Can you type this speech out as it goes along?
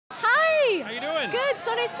Good.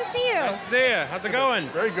 So nice to see you. Nice to see you. How's it going?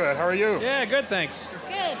 Very good. How are you? Yeah, good, thanks.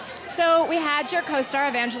 Good. So we had your co-star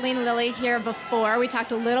Evangeline Lilly here before. We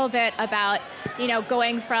talked a little bit about,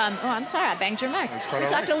 going from. Oh, I'm sorry, I banged your mic. We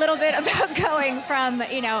talked a little bit about going from,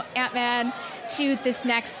 Ant-Man to this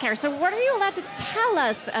next character. So what are you allowed to tell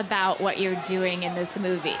us about what you're doing in this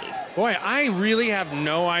movie? Boy, I really have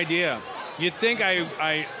no idea. You'd think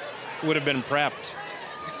I would have been prepped.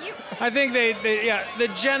 I think the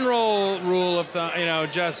general rule of thumb,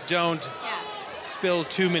 just don't spill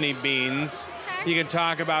too many beans. Okay. You can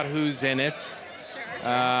talk about who's in it. Sure.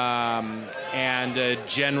 And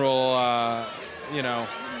general,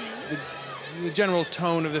 the general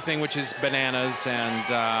tone of the thing, which is bananas,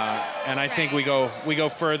 and I think we go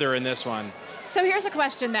further in this one. So here's a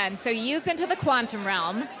question then. So you've been to the quantum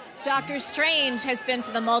realm. Doctor Strange has been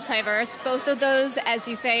to the multiverse. Both of those, as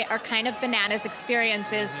you say, are kind of bananas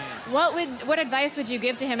experiences. What advice would you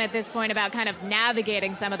give to him at this point about kind of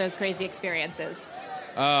navigating some of those crazy experiences?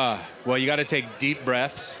 Well, you got to take deep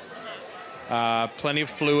breaths, plenty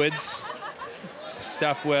of fluids,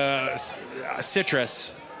 stuff with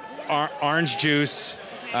citrus, orange juice,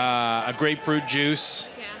 a grapefruit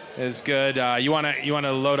juice is good. You want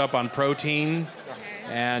to load up on protein,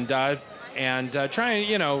 and try and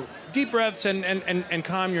deep breaths and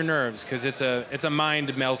calm your nerves, because it's a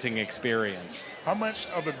mind melting experience. How much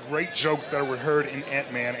of the great jokes that were heard in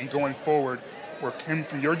Ant-Man and going forward came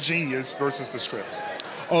from your genius versus the script?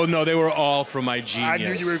 Oh no, they were all from my genius. I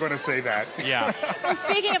knew you were going to say that. Yeah. Well,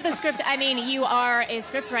 speaking of the script, I mean, you are a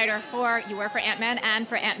scriptwriter you were for Ant-Man and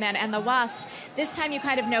for Ant-Man and the Wasp. This time you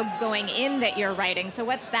kind of know going in that you're writing. So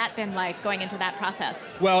what's that been like going into that process?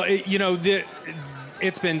 Well,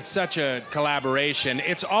 it's been such a collaboration.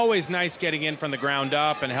 It's always nice getting in from the ground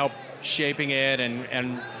up and help shaping it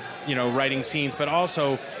and writing scenes, but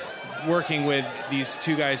also working with these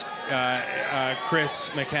two guys,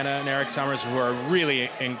 Chris McKenna and Eric Summers, who are really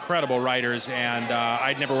incredible writers, and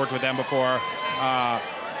I'd never worked with them before.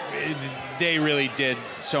 They really did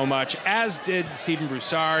so much, as did Stephen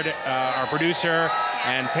Broussard, our producer,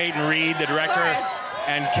 and Peyton Reed, the director,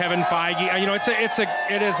 and Kevin Feige.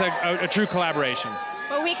 It is a true collaboration.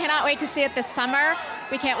 Well, we cannot wait to see it this summer.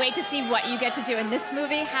 We can't wait to see what you get to do in this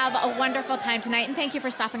movie. Have a wonderful time tonight, and thank you for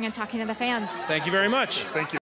stopping and talking to the fans. Thank you very much. Thank you.